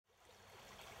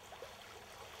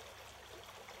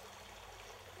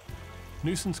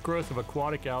Nuisance growth of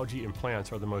aquatic algae and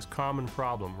plants are the most common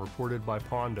problem reported by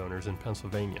pond owners in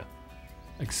Pennsylvania.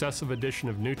 Excessive addition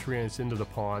of nutrients into the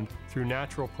pond through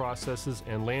natural processes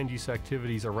and land use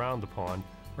activities around the pond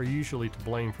are usually to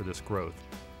blame for this growth.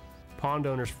 Pond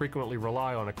owners frequently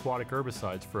rely on aquatic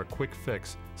herbicides for a quick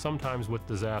fix, sometimes with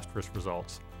disastrous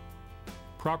results.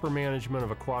 Proper management of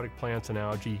aquatic plants and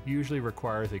algae usually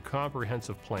requires a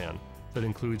comprehensive plan that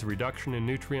includes reduction in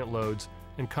nutrient loads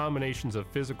and combinations of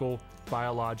physical,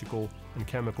 biological, and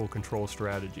chemical control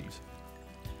strategies.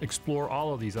 Explore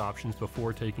all of these options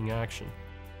before taking action.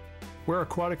 Where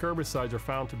aquatic herbicides are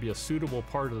found to be a suitable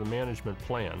part of the management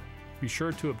plan, be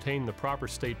sure to obtain the proper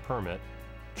state permit,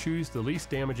 choose the least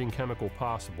damaging chemical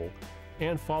possible,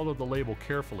 and follow the label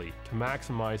carefully to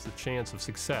maximize the chance of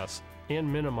success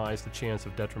and minimize the chance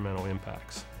of detrimental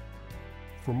impacts.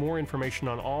 For more information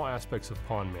on all aspects of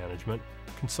pond management,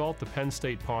 consult the Penn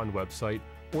State Pond website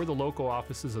or the local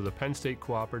offices of the Penn State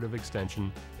Cooperative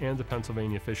Extension and the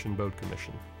Pennsylvania Fish and Boat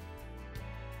Commission.